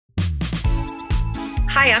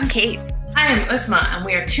Hi, I'm Kate. Hi, I'm Uzma, and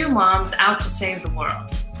we are two moms out to save the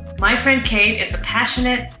world. My friend Kate is a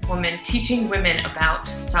passionate woman teaching women about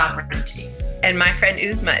sovereignty. And my friend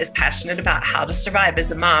Uzma is passionate about how to survive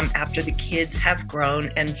as a mom after the kids have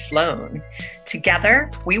grown and flown. Together,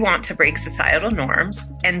 we want to break societal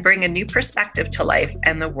norms and bring a new perspective to life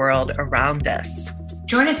and the world around us.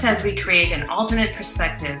 Join us as we create an alternate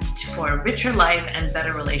perspective for a richer life and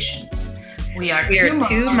better relations. We are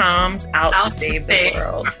two moms out to save the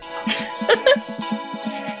world.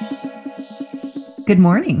 Good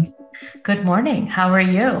morning. Good morning. How are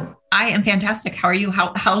you? I am fantastic. How are you?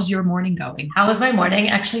 How's your morning going? How was my morning?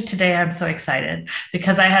 Actually, today I'm so excited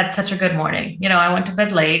because I had such a good morning. You know, I went to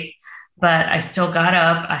bed late, but I still got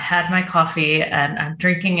up. I had my coffee and I'm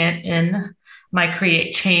drinking it in my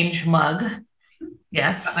Create Change mug.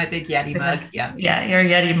 Yes. My big Yeti mug. Yeah. Yeah, your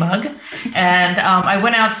Yeti mug. And I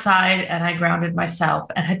went outside and I grounded myself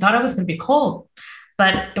and I thought it was going to be cold,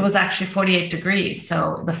 but it was actually 48 degrees.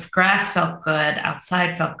 So the grass felt good.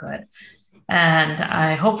 Outside felt good.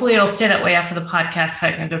 And hopefully it'll stay that way after the podcast so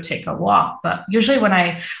I can go take a walk. But usually when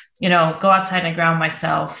I, go outside and I ground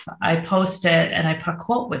myself, I post it and I put a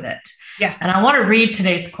quote with it. Yeah. And I want to read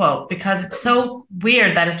today's quote because it's so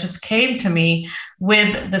weird that it just came to me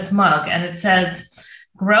with this mug. And it says,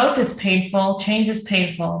 "Growth is painful, change is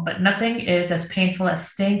painful, but nothing is as painful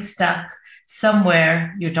as staying stuck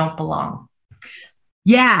somewhere you don't belong."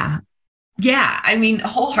 Yeah. Yeah. I mean,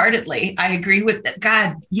 wholeheartedly, I agree with that.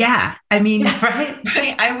 God. Yeah. I mean, right.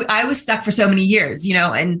 I was stuck for so many years,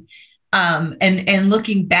 and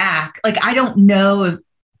looking back, like, I don't know,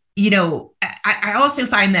 I also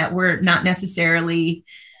find that we're not necessarily,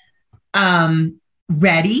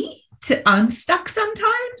 ready to unstuck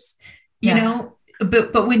sometimes,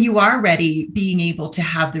 but when you are ready, being able to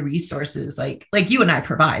have the resources like you and I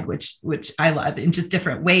provide, which I love in just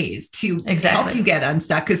different ways to help you get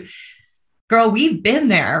unstuck. 'Cause girl, we've been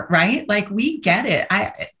there, right? Like, we get it.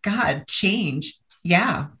 God, change.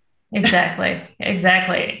 Yeah.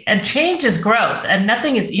 Exactly. And change is growth and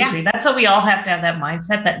nothing is easy. Yeah. That's what we all have to have, that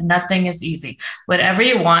mindset that nothing is easy. Whatever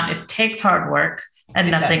you want, it takes hard work and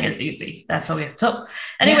nothing is easy. That's what we have. So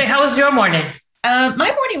anyway, How was your morning? My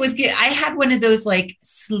morning was good. I had one of those like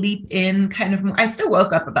sleep in kind of, I still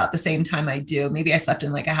woke up about the same time I do. Maybe I slept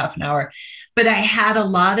in like a half an hour, but I had a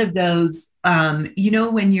lot of those,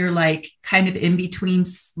 when you're like kind of in between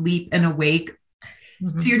sleep and awake.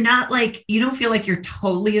 Mm-hmm. So you're not like, you don't feel like you're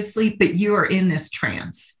totally asleep, but you are in this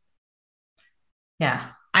trance. Yeah.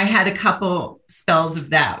 I had a couple spells of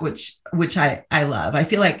that, which I love. I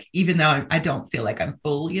feel like even though I don't feel like I'm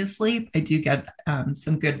fully asleep, I do get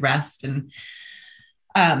some good rest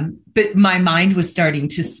but my mind was starting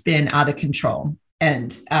to spin out of control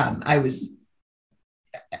and I was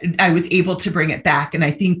able to bring it back. And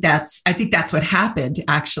I think that's what happened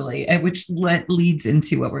actually, which leads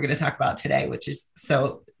into what we're going to talk about today, which is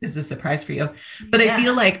a surprise for you. But yeah. I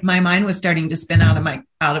feel like my mind was starting to spin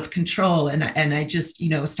out of control. And I just,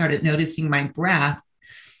 started noticing my breath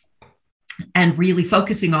and really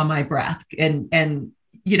focusing on my breath. And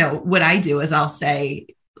what I do is I'll say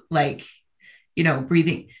like,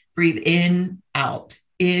 breathe in, out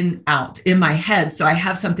in my head. So I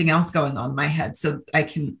have something else going on in my head so I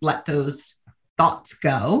can let those thoughts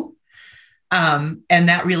go. And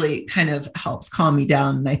that really kind of helps calm me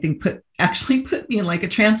down. And I think put me in like a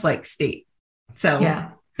trance-like state. So yeah,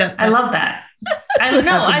 I love that.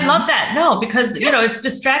 I love that. No, because, it's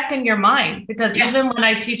distracting your mind because even when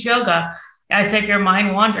I teach yoga, I say, if your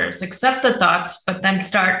mind wanders, accept the thoughts, but then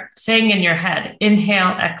start saying in your head,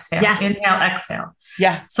 inhale, exhale, inhale, exhale.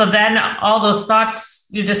 Yeah. So then all those thoughts,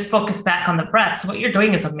 you just focus back on the breath. So what you're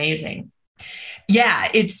doing is amazing. Yeah.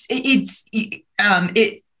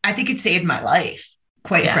 I think it saved my life,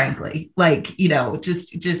 quite frankly, like,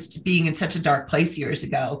 just being in such a dark place years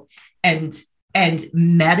ago and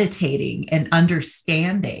meditating and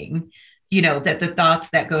understanding, that the thoughts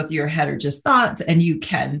that go through your head are just thoughts and you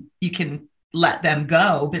can let them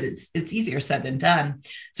go, but it's easier said than done.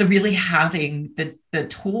 So really having the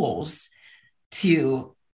tools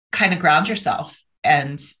to kind of ground yourself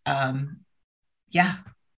and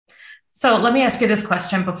So let me ask you this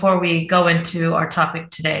question before we go into our topic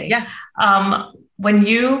today. Yeah. When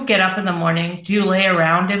you get up in the morning, do you lay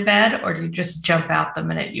around in bed or do you just jump out the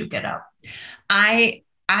minute you get up? I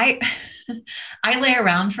lay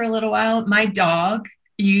around for a little while. My dog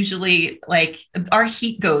usually, like, our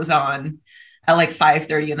heat goes on at like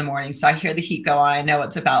 5:30 in the morning. So I hear the heat go on. I know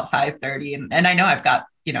it's about 5:30 and I know I've got,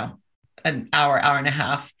 an hour and a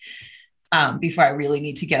half before I really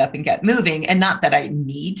need to get up and get moving. And not that I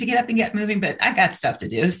need to get up and get moving, but I got stuff to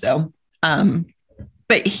do. So,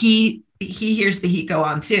 but he he hears the heat go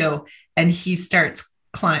on too, and he starts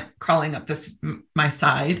crawling up my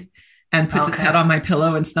side and puts his head on my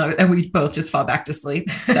pillow and snuggle, and we both just fall back to sleep.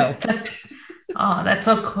 So. Oh, that's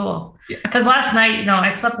so cool. Because last night, I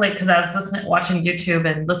slept late because I was watching YouTube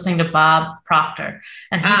and listening to Bob Proctor.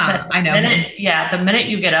 And he said, I know. The minute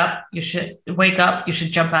you get up, you should wake up, you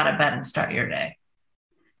should jump out of bed and start your day.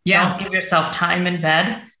 Yeah. Don't give yourself time in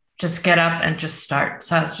bed. Just get up and just start.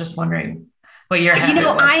 So I was just wondering what your habit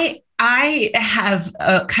was. I have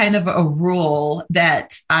a kind of a rule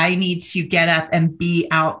that I need to get up and be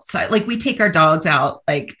outside. Like we take our dogs out,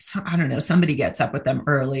 like, I don't know, somebody gets up with them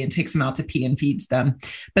early and takes them out to pee and feeds them.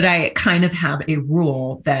 But I kind of have a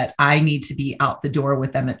rule that I need to be out the door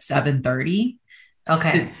with them at 7:30.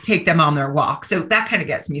 Okay. To take them on their walk. So that kind of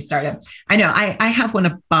gets me started. I know I have one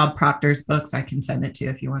of Bob Proctor's books. I can send it to you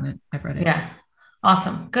if you want it. I've read it. Yeah.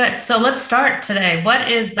 Awesome. Good. So let's start today.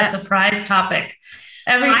 What is the surprise topic?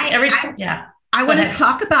 I want to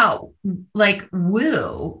talk about like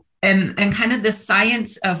woo and kind of the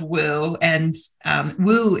science of woo, and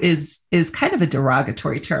woo is kind of a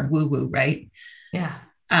derogatory term, woo woo, right? Yeah.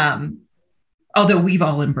 Although we've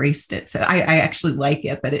all embraced it, so I actually like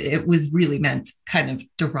it, but it was really meant kind of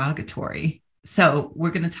derogatory. So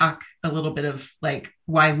we're going to talk a little bit of like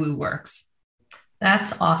why woo works.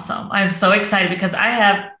 That's awesome. I'm so excited because I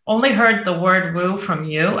have only heard the word woo from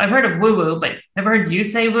you. I've heard of woo woo, but I've heard you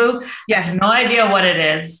say woo. Yeah. I have no idea what it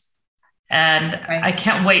is. And I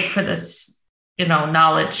can't wait for this,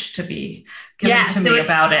 knowledge to be given to me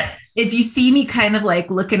about it. If you see me kind of like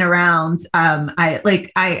looking around,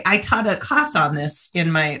 I taught a class on this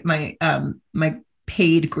in my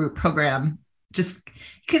paid group program, just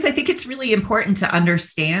because I think it's really important to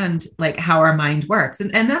understand like how our mind works.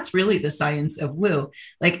 And that's really the science of woo,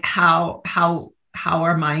 like how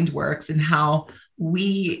our mind works and how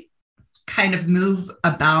we kind of move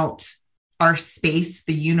about our space,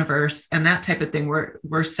 the universe, and that type of thing.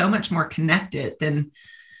 We're so much more connected than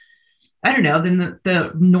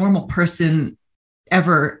the normal person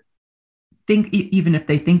ever think, even if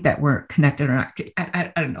they think that we're connected or not.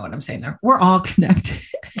 I don't know what I'm saying there. We're all connected.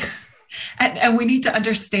 And we need to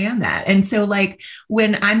understand that. And so like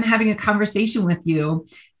when I'm having a conversation with you,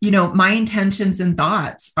 my intentions and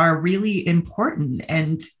thoughts are really important,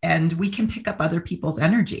 and we can pick up other people's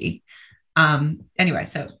energy. Anyway,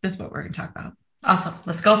 so this is what we're going to talk about. Awesome.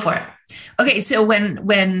 Let's go for it. Okay. So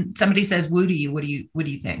when somebody says woo to you, what do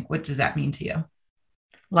you think? What does that mean to you?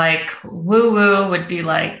 Like woo woo would be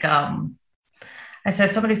like,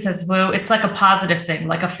 somebody says woo, it's like a positive thing,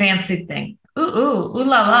 like a fancy thing. Ooh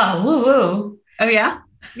la la, woo woo. Oh yeah?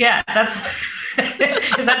 Yeah, that's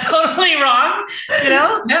is that totally wrong?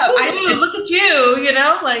 No, look at you,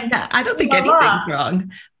 like no, I don't think anything's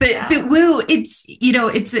wrong. But woo, it's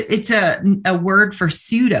it's a word for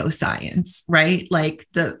pseudoscience, right? Like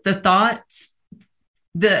the thoughts,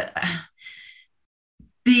 the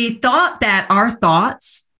thought that our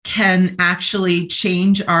thoughts can actually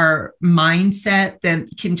change our mindset, then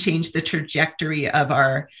can change the trajectory of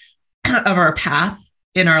our path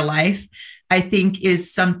in our life, I think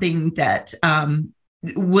is something that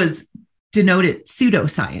was denoted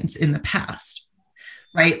pseudoscience in the past,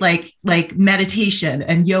 right? Like meditation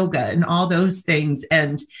and yoga and all those things.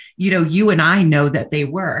 And, you and I know that they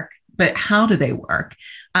work, but how do they work?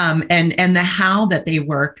 And the how that they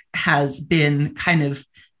work has been kind of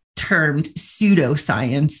termed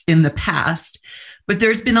pseudoscience in the past. But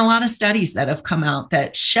there's been a lot of studies that have come out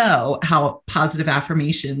that show how positive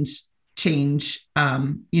affirmations change,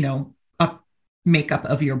 makeup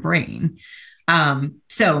of your brain.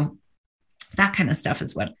 So that kind of stuff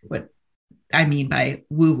is what I mean by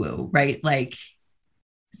woo woo, right? Like,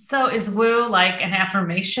 so is woo like an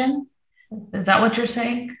affirmation? Is that what you're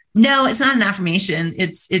saying? No, it's not an affirmation.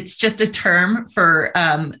 It's just a term for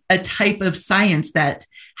a type of science that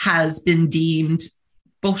has been deemed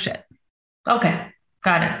bullshit. Okay.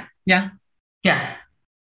 Got it. Yeah. Yeah.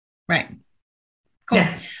 Right. Cool.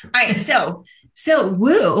 Yeah. All right. So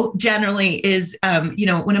woo generally is,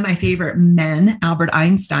 one of my favorite men, Albert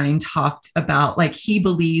Einstein, talked about, like, he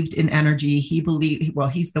believed in energy. He's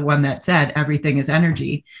the one that said everything is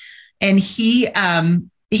energy. And he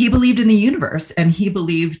believed in the universe, and he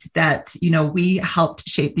believed that, we helped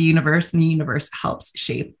shape the universe and the universe helps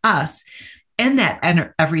shape us, and that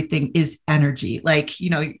everything is energy. Like,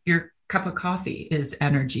 your cup of coffee is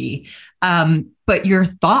energy. But your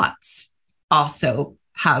thoughts also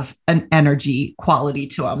have an energy quality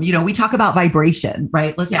to them. We talk about vibration,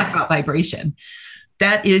 right? Let's talk about vibration.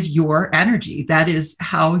 That is your energy. That is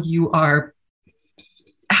how you are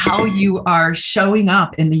showing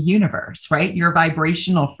up in the universe, right? Your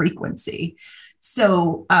vibrational frequency.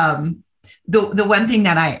 So, the one thing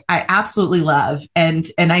that I absolutely love, and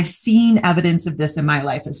I've seen evidence of this in my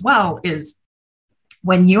life as well, is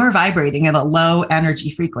when you're vibrating at a low energy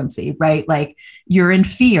frequency, right? Like you're in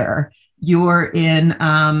fear, you're in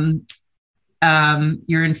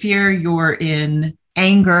fear, you're in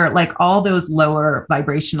anger, like all those lower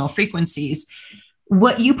vibrational frequencies.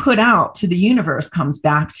 What you put out to the universe comes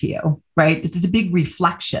back to you, right? It's a big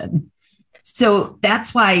reflection. So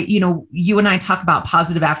that's why, you and I talk about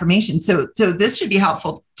positive affirmation. So this should be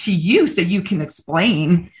helpful to you so you can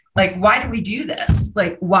explain, like, why do we do this?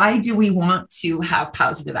 Like, why do we want to have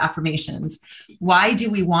positive affirmations? Why do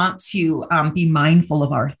we want to be mindful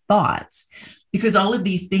of our thoughts? Because all of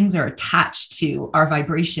these things are attached to our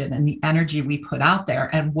vibration and the energy we put out there,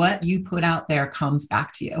 and what you put out there comes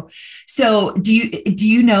back to you. So do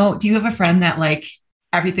you have a friend that like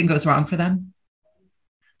everything goes wrong for them?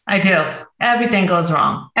 I do. Everything goes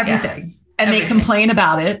wrong. Everything. Yeah. And everything. They complain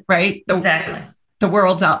about it, right? Exactly. The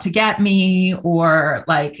world's out to get me, or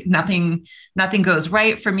like nothing goes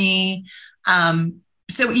right for me.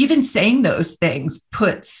 So even saying those things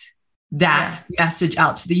puts that message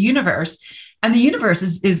out to the universe. And the universe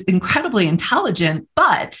is incredibly intelligent,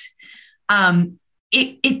 but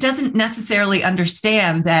it doesn't necessarily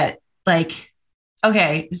understand that, like,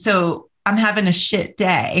 okay, so I'm having a shit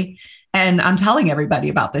day and I'm telling everybody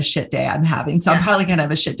about this shit day I'm having. So I'm probably going to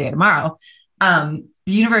have a shit day tomorrow. The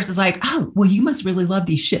universe is like, oh, well, you must really love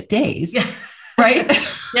these shit days. Yeah. Right?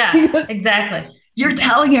 Yeah, exactly. You're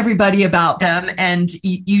telling everybody about them, and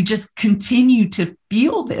you just continue to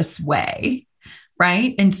feel this way,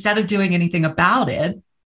 right? Instead of doing anything about it.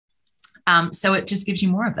 So it just gives you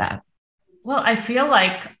more of that. Well, I feel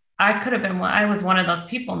like I was one of those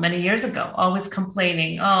people many years ago, always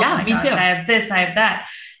complaining. Oh my gosh, too. I have this, I have that.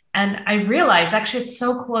 And I realized actually it's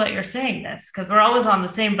so cool that you're saying this, because we're always on the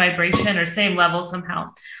same vibration or same level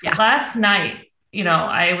somehow. Yeah. Last night,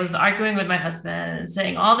 I was arguing with my husband and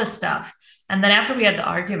saying all this stuff. And then after we had the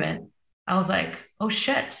argument, I was like, oh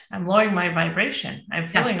shit, I'm lowering my vibration. I'm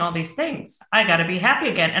feeling all these things. I got to be happy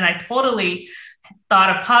again. And I totally thought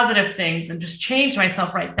of positive things and just changed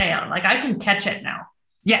myself right there. Like I can catch it now.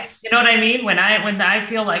 Yes. You know what I mean? When I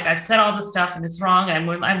feel like I've said all this stuff and it's wrong,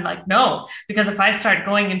 I'm like, no, because if I start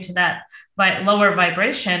going into that lower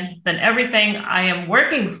vibration, then everything I am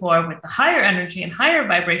working for with the higher energy and higher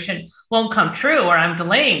vibration won't come true, or I'm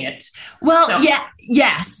delaying it. Well,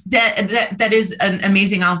 yes, that is an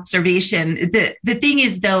amazing observation. The thing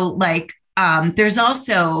is though, like, there's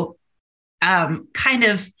also kind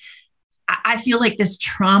of, I feel like this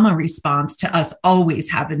trauma response to us always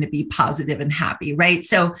having to be positive and happy, right?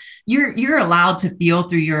 So you're allowed to feel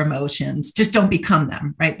through your emotions, just don't become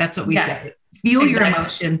them, right? That's what we say. Feel your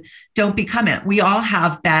emotion, don't become it. We all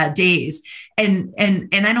have bad days. And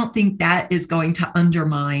I don't think that is going to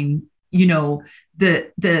undermine, the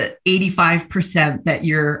 85% that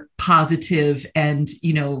you're positive and,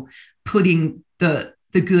 putting the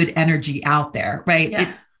good energy out there, right?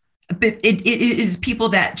 Yeah. But it is people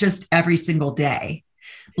that just every single day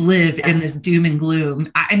live in this doom and gloom.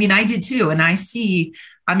 I mean, I did too. And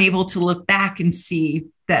I'm able to look back and see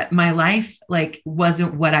that my life like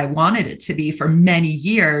wasn't what I wanted it to be for many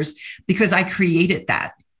years, because I created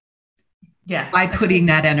that by putting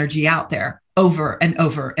that energy out there over and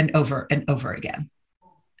over and over and over again.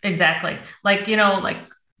 Exactly. Like, like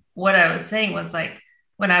what I was saying was like,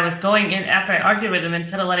 when I was going in after I argued with him,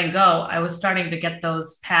 instead of letting go, I was starting to get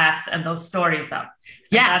those past and those stories up.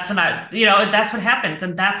 Yes. That's what happens.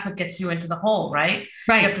 And that's what gets you into the hole, right?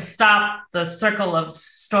 Right. You have to stop the circle of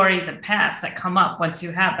stories and past that come up once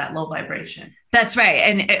you have that low vibration. That's right.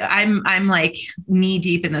 And I'm like knee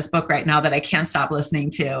deep in this book right now that I can't stop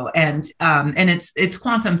listening to. And it's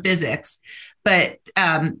quantum physics, but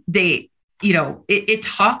it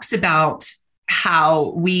talks about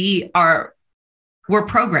how we're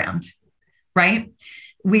programmed, right?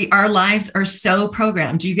 Our lives are so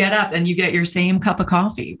programmed. You get up and you get your same cup of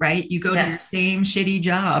coffee, right? You go to your same shitty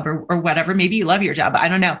job or whatever. Maybe you love your job, I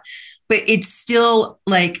don't know, but it's still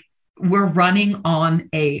like we're running on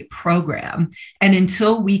a program. And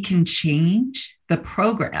until we can change the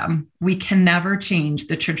program, we can never change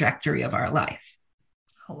the trajectory of our life.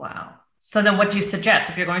 Oh, wow. So then what do you suggest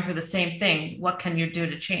if you're going through the same thing? What can you do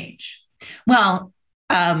to change? Well,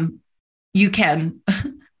 you can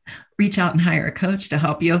reach out and hire a coach to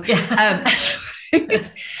help you. Yeah.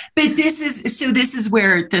 But this is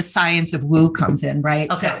where the science of woo comes in, right?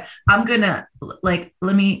 Okay. So I'm going to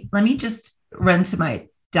let me just run to my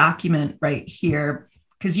document right here,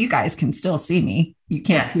 because you guys can still see me. You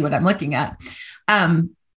can't see what I'm looking at.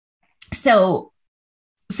 So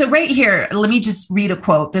So right here, let me just read a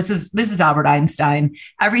quote. This is Albert Einstein.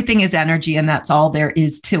 Everything is energy, and that's all there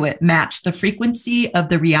is to it. Match the frequency of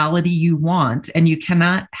the reality you want, and you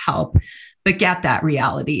cannot help but get that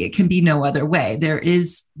reality. It can be no other way.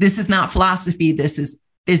 This is not philosophy. This is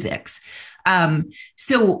physics.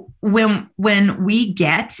 So when we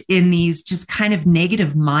get in these just kind of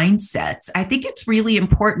negative mindsets, I think it's really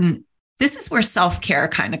important. This is where self-care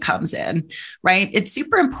kind of comes in, right? It's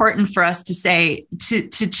super important for us to say, to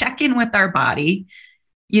check in with our body,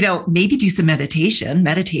 maybe do some meditation.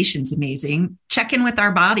 Meditation's amazing. Check in with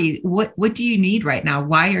our body. What do you need right now?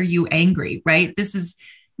 Why are you angry, right? This is,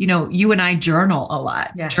 you and I journal a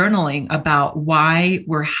lot, journaling about why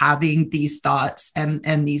we're having these thoughts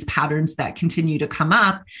and these patterns that continue to come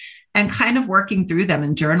up, and kind of working through them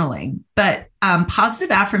and journaling. But positive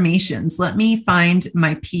affirmations, let me find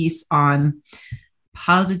my piece on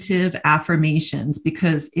positive affirmations,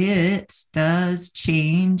 because it does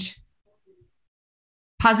change.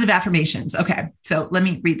 Positive affirmations. Okay. So let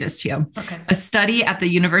me read this to you. Okay. A study at the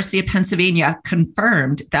University of Pennsylvania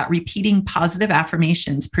confirmed that repeating positive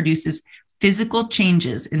affirmations produces physical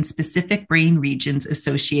changes in specific brain regions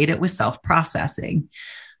associated with self-processing.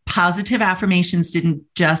 Positive affirmations didn't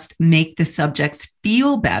just make the subjects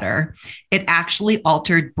feel better. It actually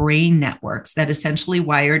altered brain networks that essentially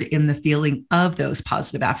wired in the feeling of those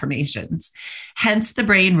positive affirmations. Hence, the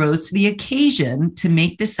brain rose to the occasion to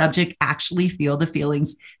make the subject actually feel the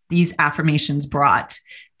feelings these affirmations brought.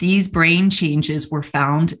 These brain changes were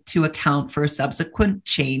found to account for a subsequent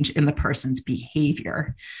change in the person's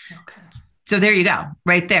behavior. Okay. So there you go,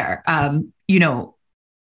 right there.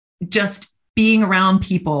 Just being around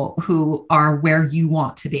people who are where you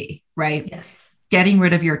want to be, right? Yes. Getting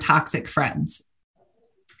rid of your toxic friends.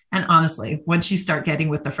 And honestly, once you start getting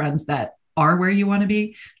with the friends that are where you want to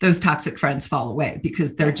be, those toxic friends fall away,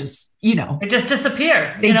 because they're just, they just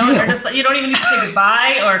disappear. They do. They're just, you don't even need to say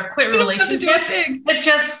goodbye or quit relationships. It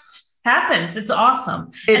just happens. It's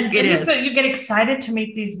awesome. It is. You get excited to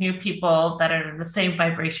meet these new people that are in the same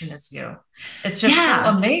vibration as you. It's just so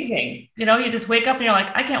amazing. You just wake up and you're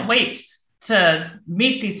like, I can't wait to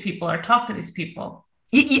meet these people or talk to these people.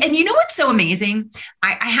 And you know what's so amazing?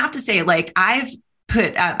 I have to say, like, I've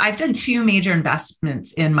done two major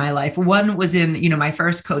investments in my life. One was in, my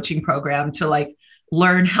first coaching program to like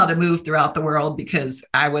learn how to move throughout the world, because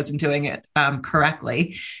I wasn't doing it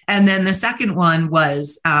correctly. And then the second one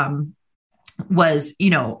was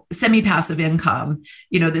semi-passive income,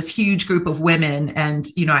 this huge group of women. And,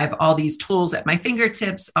 I have all these tools at my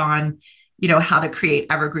fingertips on how to create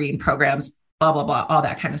evergreen programs, blah, blah, blah, all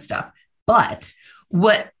that kind of stuff. But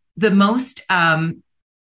what the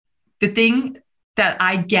thing that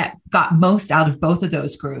I got most out of both of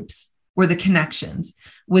those groups were the connections,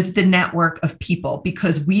 was the network of people,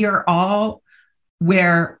 because we are all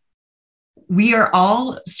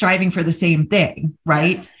striving for the same thing,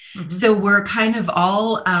 right? Yes. Mm-hmm. So we're kind of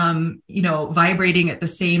all, vibrating at the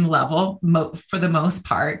same level for the most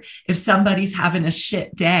part. If somebody's having a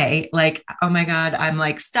shit day, like, oh my God, I'm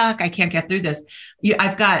like stuck, I can't get through this.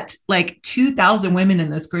 I've got like 2,000 women in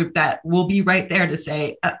this group that will be right there to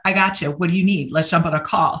say, I got you. What do you need? Let's jump on a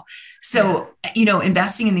call. So,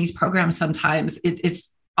 investing in these programs, sometimes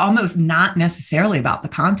it's almost not necessarily about the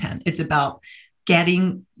content. It's about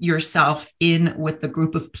getting yourself in with the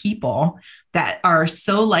group of people that are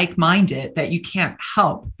so like-minded that you can't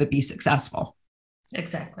help but be successful.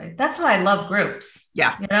 Exactly. That's why I love groups.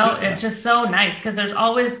 Yeah. It's just so nice, because there's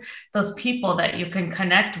always those people that you can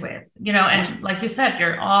connect with, and like you said,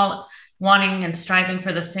 you're all wanting and striving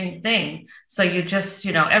for the same thing. So you just,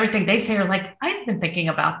 everything they say, you're like, I've been thinking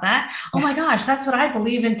about that. Oh my gosh, that's what I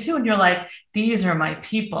believe in too. And you're like, these are my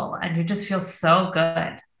people. And you just feel so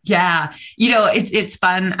good. Yeah. It's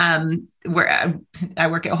fun. Where I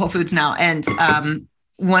work at Whole Foods now, and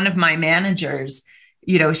one of my managers,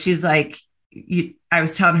 she's like, I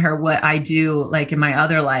was telling her what I do, like in my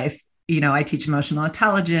other life, I teach emotional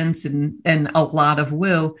intelligence and a lot of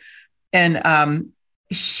woo. And oh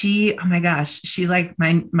my gosh, she's like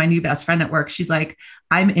my new best friend at work. She's like,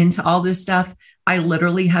 I'm into all this stuff. I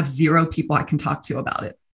literally have 0 people I can talk to about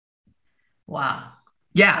it. Wow.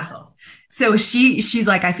 Yeah. That's awesome. So she's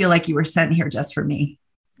like, I feel like you were sent here just for me.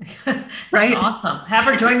 Right. Awesome. Have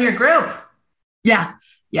her join your group. Yeah.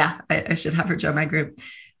 Yeah. I should have her join my group.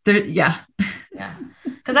 Yeah.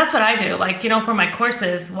 Because that's what I do. Like, for my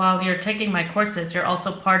courses, while you're taking my courses, you're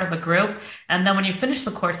also part of a group. And then when you finish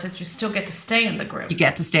the courses, you still get to stay in the group. You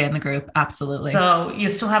get to stay in the group. Absolutely. So you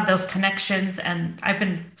still have those connections. And I've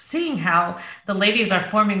been seeing how the ladies are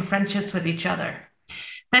forming friendships with each other.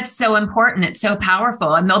 That's so important. It's so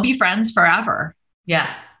powerful, and they'll be friends forever.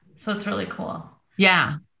 Yeah. So it's really cool.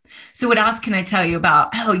 Yeah. So what else can I tell you about?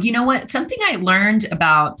 Oh, you know what? Something I learned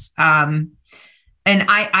about, and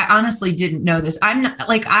I honestly didn't know this. I'm not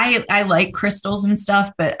like, I like crystals and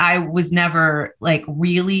stuff, but I was never like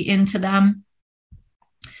really into them.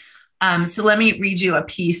 So let me read you a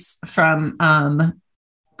piece from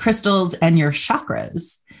Crystals and Your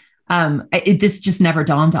Chakras. This just never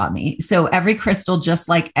dawned on me. So every crystal, just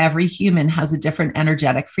like every human, has a different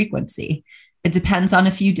energetic frequency. It depends on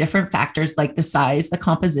a few different factors like the size, the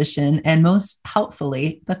composition, and most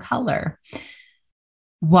helpfully, the color.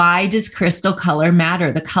 Why does crystal color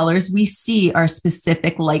matter? The colors we see are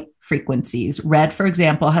specific light frequencies. Red, for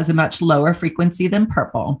example, has a much lower frequency than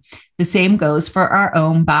purple. The same goes for our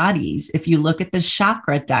own bodies. If you look at the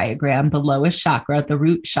chakra diagram, the lowest chakra, the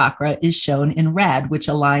root chakra, is shown in red, which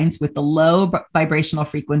aligns with the low vibrational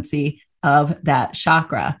frequency of that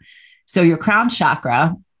chakra. So your crown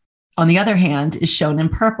chakra, on the other hand, is shown in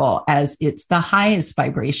purple as it's the highest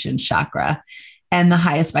vibration chakra and the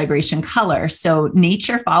highest vibration color. So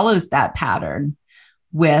nature follows that pattern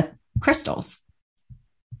with crystals.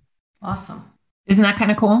 Awesome. Isn't that kind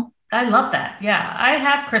of cool? I love that. Yeah. I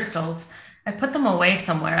have crystals. I put them away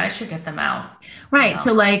somewhere. I should get them out. Right.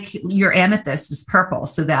 So like your amethyst is purple.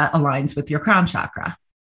 So that aligns with your crown chakra.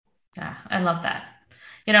 Yeah. I love that.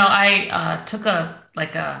 I took a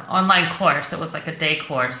online course. It was like a day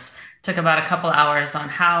course. Took about a couple hours on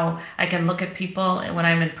how I can look at people when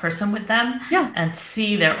I'm in person with them and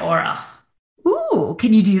see their aura. Ooh,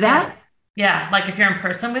 can you do that? Yeah. Like if you're in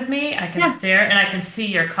person with me, I can stare and I can see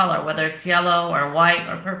your color, whether it's yellow or white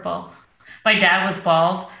or purple. My dad was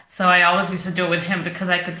bald, so I always used to do it with him because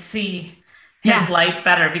I could see his light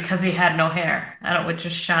better because he had no hair and it would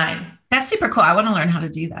just shine. That's super cool. I want to learn how to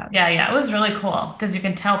do that. Yeah. It was really cool because you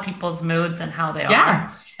can tell people's moods and how they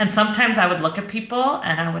are. And sometimes I would look at people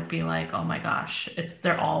and I would be like, oh my gosh,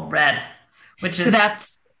 they're all red, which is. So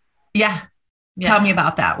that's, Tell me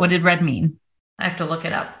about that. What did red mean? I have to look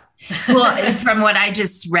it up. Well, from what I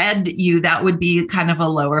just read you, that would be kind of a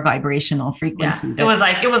lower vibrational frequency. Yeah. It was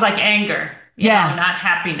like anger. You know, not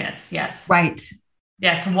happiness. Yes. Right.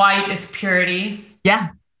 Yes. White is purity. Yeah.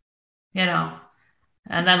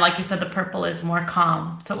 And then, like you said, the purple is more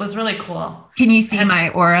calm. So it was really cool. Can you see my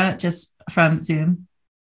aura just from Zoom?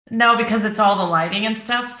 No, because it's all the lighting and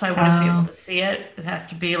stuff. So I wouldn't be able to see it. It has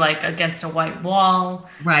to be like against a white wall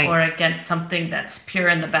or against something that's pure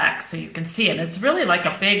in the back so you can see it. It's really like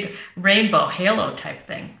a big rainbow halo type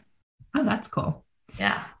thing. Oh, that's cool.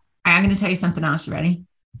 Yeah. I'm going to tell you something else. You ready?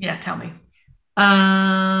 Yeah, tell me.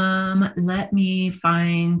 Let me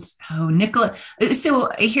find, Nikola. So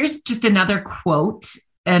here's just another quote.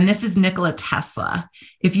 And this is Nikola Tesla.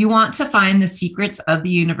 If you want to find the secrets of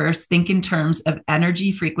the universe, think in terms of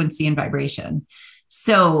energy, frequency, and vibration.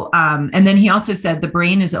 So, and then he also said the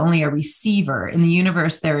brain is only a receiver. In the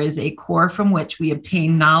universe, there is a core from which we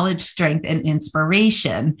obtain knowledge, strength, and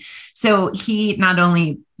inspiration. So he not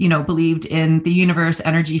only, believed in the universe,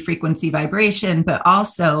 energy, frequency, vibration, but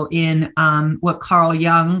also in what Carl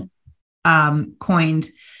Jung coined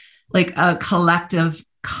like a collective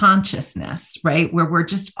consciousness, right? Where we're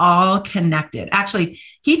just all connected. Actually,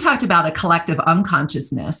 he talked about a collective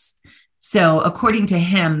unconsciousness. So according to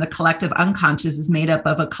him, the collective unconscious is made up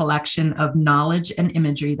of a collection of knowledge and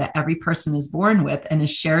imagery that every person is born with and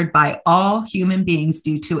is shared by all human beings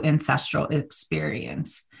due to ancestral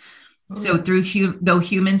experience. So though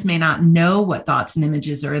humans may not know what thoughts and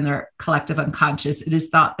images are in their collective unconscious, it is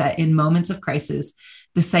thought that in moments of crisis,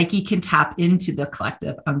 the psyche can tap into the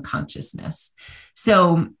collective unconsciousness.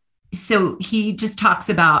 So he just talks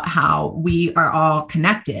about how we are all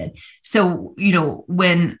connected. So,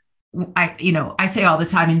 when I say all the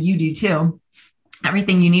time, and you do too,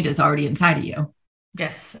 everything you need is already inside of you.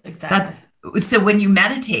 Yes, exactly. So when you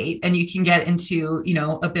meditate and you can get into,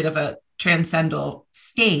 a bit of a transcendental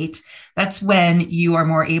state, that's when you are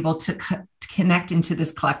more able to connect into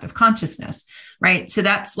this collective consciousness, right? So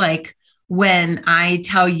that's like, when I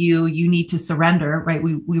tell you, you need to surrender, right?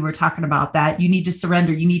 We were talking about that. You need to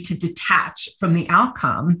surrender. You need to detach from the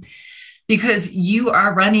outcome because you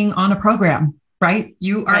are running on a program, right?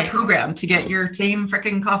 You are programmed to get your same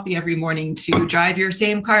freaking coffee every morning, to drive your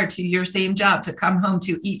same car to your same job, to come home,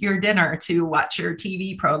 to eat your dinner, to watch your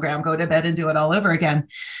TV program, go to bed and do it all over again.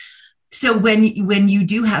 So when you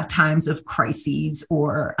do have times of crises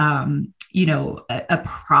or, a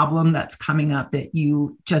problem that's coming up that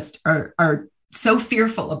you just are so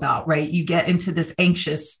fearful about, right? You get into this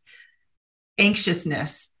anxiousness,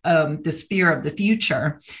 this fear of the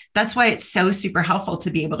future. That's why it's so super helpful to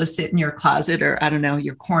be able to sit in your closet or, I don't know,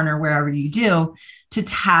 your corner, wherever you do, to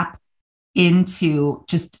tap into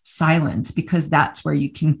just silence, because that's where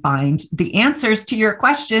you can find the answers to your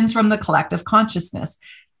questions from the collective consciousness,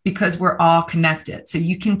 because we're all connected. So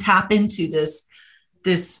you can tap into this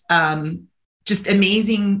just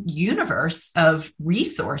amazing universe of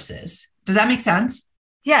resources. Does that make sense?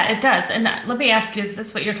 Yeah, it does. And let me ask you, is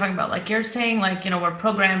this what you're talking about? Like you're saying, like, we're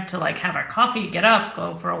programmed to like have our coffee, get up,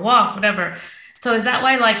 go for a walk, whatever. So is that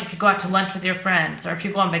why, like, if you go out to lunch with your friends or if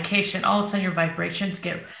you go on vacation, all of a sudden your vibrations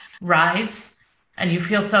rise and you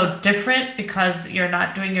feel so different because you're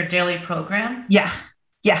not doing your daily program? Yeah.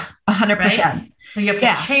 Yeah. 100%. Right? So you have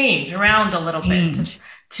to change around a little bit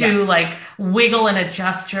to like wiggle and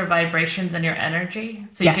adjust your vibrations and your energy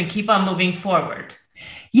so you can keep on moving forward.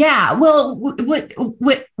 Yeah. Well,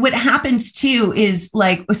 what happens too is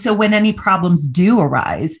like, so when any problems do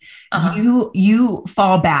arise, you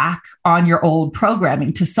fall back on your old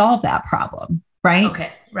programming to solve that problem. Right.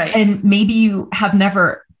 Okay. Right. And maybe you have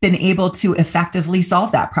never been able to effectively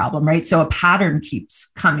solve that problem. Right. So a pattern keeps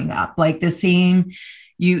coming up, like the same,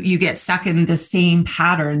 you get stuck in the same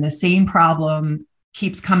pattern, the same problem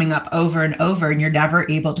keeps coming up over and over, and you're never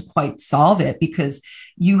able to quite solve it because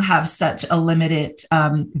you have such a limited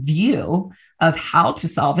view of how to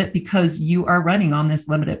solve it because you are running on this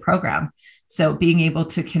limited program. So being able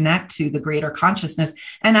to connect to the greater consciousness,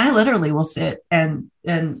 and I literally will sit and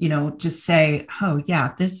just say, oh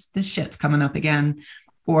yeah, this shit's coming up again,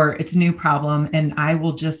 or it's a new problem, and I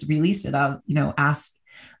will just release it. I'll ask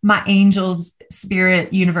my angels,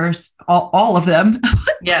 spirit, universe, all of them,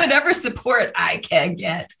 whatever support I can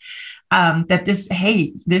get, that this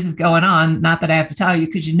is going on. Not that I have to tell you,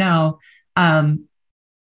 because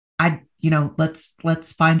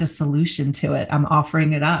let's find a solution to it. I'm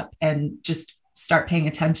offering it up, and just start paying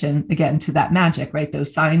attention again to that magic, right?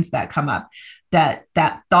 Those signs that come up, that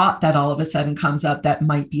thought that all of a sudden comes up that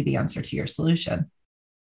might be the answer to your solution.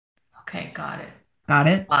 Okay, got it. Got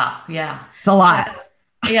it. Wow, yeah, it's a lot.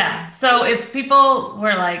 Yeah. So if people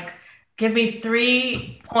were like, give me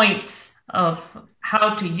 3 points of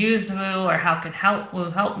how to use Woo or how can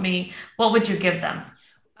Woo help me, what would you give them?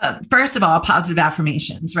 First of all, positive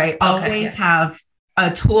affirmations, right? Always have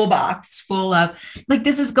a toolbox full of, like,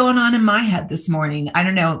 this was going on in my head this morning. I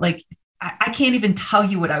don't know, like, I can't even tell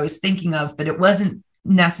you what I was thinking of, but it wasn't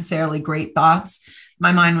necessarily great thoughts.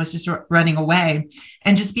 My mind was just running away,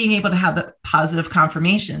 and just being able to have the positive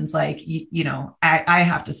confirmations. Like, I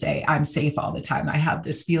have to say I'm safe all the time. I have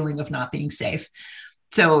this feeling of not being safe.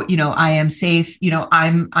 So, I am safe.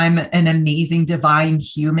 I'm an amazing divine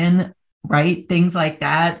human, right? Things like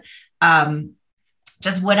that.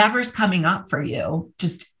 Just whatever's coming up for you,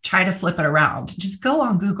 just try to flip it around. Just go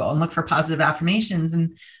on Google and look for positive affirmations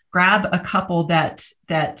and grab a couple that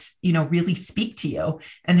really speak to you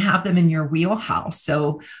and have them in your wheelhouse.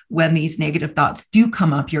 So when these negative thoughts do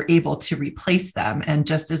come up, you're able to replace them. And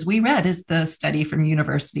just as we read is the study from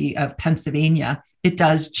University of Pennsylvania, it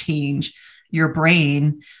does change your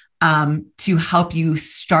brain to help you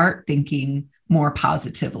start thinking more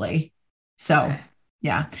positively. So,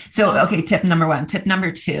 yeah. So, okay. Tip number 1. Tip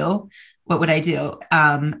number 2, what would I do?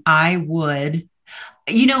 I would,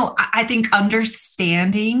 I think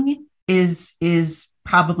understanding is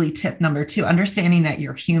probably tip number 2, understanding that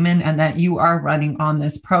you're human and that you are running on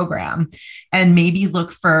this program, and maybe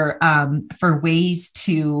look for ways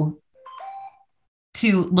to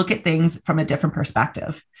look at things from a different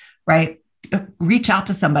perspective, right? Reach out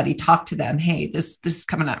to somebody, talk to them. Hey, this is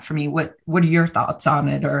coming up for me. What are your thoughts on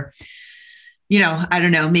it? Or, I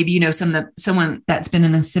don't know, maybe, someone that's been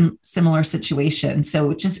in a similar situation.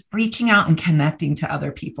 So just reaching out and connecting to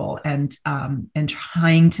other people and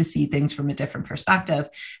trying to see things from a different perspective.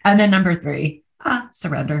 And then number 3,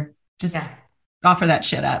 surrender. Just offer that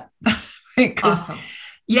shit up. Awesome.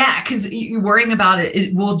 Yeah. Cause worrying about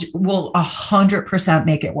it will 100%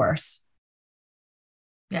 make it worse.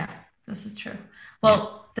 Yeah, this is true.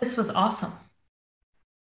 Well, this was awesome.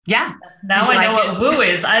 Yeah. Now I know what Woo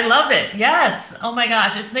is. I love it. Yes. Oh my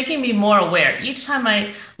gosh. It's making me more aware. Each time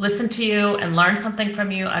I listen to you and learn something from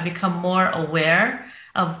you, I become more aware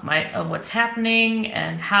of what's happening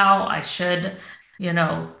and how I should,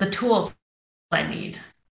 the tools I need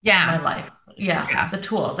in my life. Yeah. The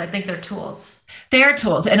tools. I think they're tools. They are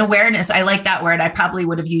tools, and awareness. I like that word. I probably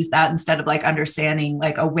would have used that instead of like understanding,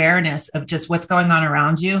 like awareness of just what's going on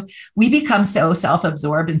around you. We become so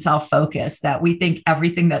self-absorbed and self-focused that we think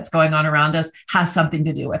everything that's going on around us has something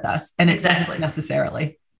to do with us. And it doesn't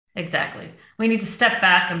necessarily. Exactly. We need to step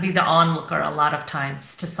back and be the onlooker a lot of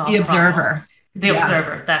times to solve the observer. The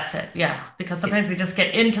observer. That's it. Yeah. Because sometimes we just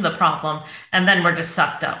get into the problem and then we're just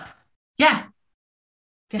sucked up. Yeah.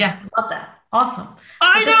 Yeah. Love that. Awesome.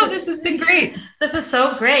 I know this has been great. This is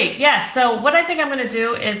so great. Yes. So what I think I'm going to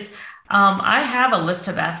do is I have a list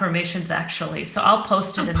of affirmations actually. So I'll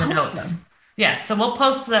post it in the notes. Yes. So we'll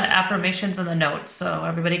post the affirmations in the notes so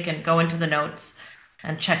everybody can go into the notes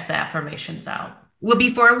and check the affirmations out. Well,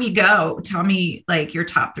 before we go, tell me like your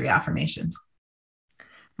top 3 affirmations.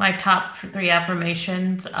 My top 3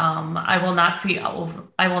 affirmations. I will not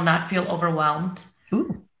feel overwhelmed.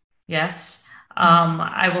 Ooh. Yes.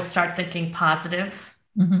 I will start thinking positive.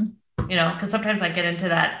 Mm-hmm. Because sometimes I get into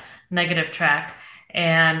that negative track,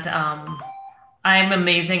 and I'm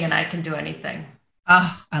amazing and I can do anything.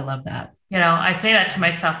 Oh, I love that. I say that to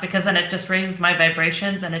myself because then it just raises my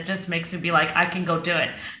vibrations and it just makes me be like, I can go do it.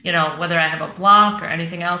 Whether I have a block or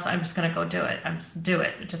anything else, I'm just going to go do it.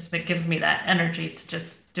 It gives me that energy to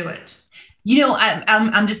just do it.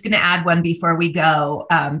 I'm just going to add one before we go.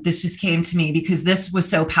 This just came to me because this was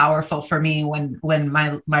so powerful for me when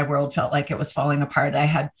my world felt like it was falling apart. I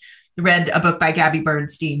had read a book by Gabby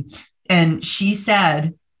Bernstein, and she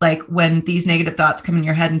said, like, when these negative thoughts come in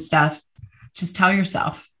your head and stuff, just tell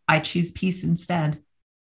yourself, I choose peace instead.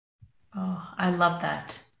 Oh, I love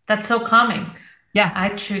that. That's so calming. Yeah. I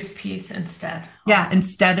choose peace instead. Awesome. Yeah.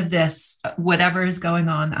 Instead of this, whatever is going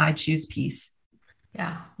on, I choose peace.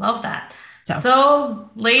 Yeah. Love that. So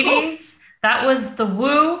ladies, that was the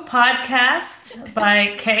Woo podcast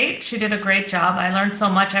by Kate. She did a great job. I learned so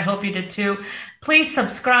much. I hope you did too. Please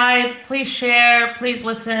subscribe, please share, please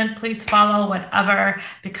listen, please follow, whatever,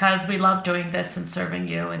 because we love doing this and serving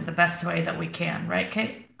you in the best way that we can. Right,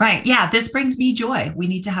 Kate? Right. Yeah. This brings me joy. We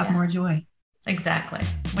need to have more joy. Exactly.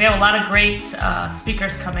 We have a lot of great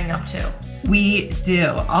speakers coming up too. We do.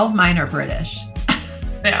 All of mine are British.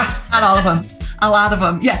 They are. Not all of them. A lot of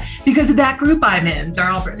them. Yeah. Because of that group I'm in, they're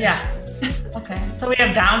all British. Yeah. Okay. So we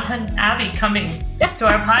have Downton Abbey coming to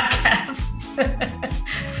our podcast.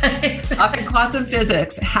 Talking quantum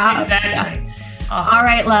physics. Exactly. Yeah. Awesome. All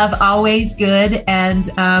right, love. Always good. And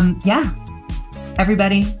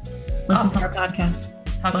everybody listen to our podcast.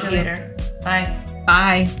 Talk to you later. Bye.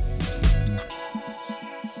 Bye.